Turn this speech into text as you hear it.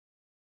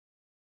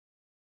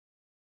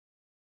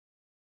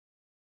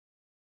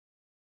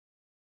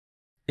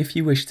If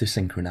you wish to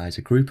synchronize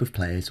a group of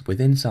players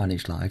within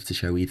Signagelive to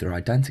show either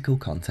identical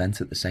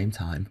content at the same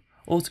time,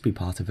 or to be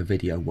part of a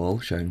video wall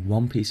showing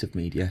one piece of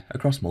media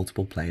across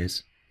multiple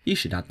players, you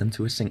should add them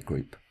to a sync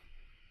group.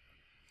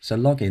 So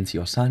log into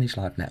your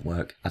Signagelive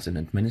network as an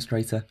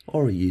administrator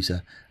or a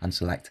user and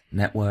select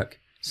Network,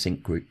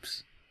 Sync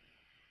Groups.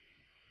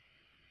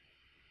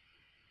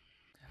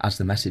 As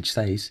the message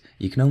says,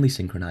 you can only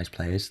synchronize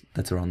players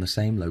that are on the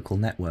same local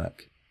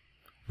network.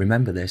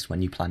 Remember this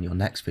when you plan your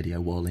next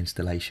video wall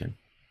installation.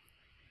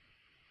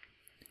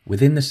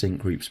 Within the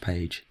Sync Groups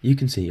page, you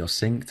can see your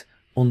synced,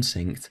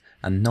 unsynced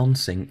and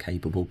non-sync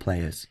capable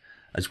players,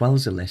 as well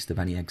as a list of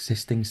any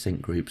existing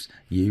sync groups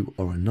you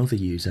or another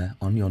user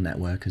on your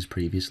network has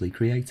previously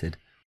created.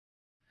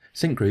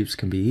 Sync groups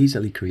can be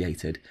easily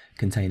created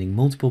containing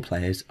multiple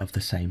players of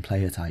the same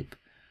player type.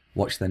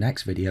 Watch the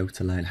next video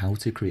to learn how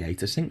to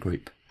create a sync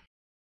group.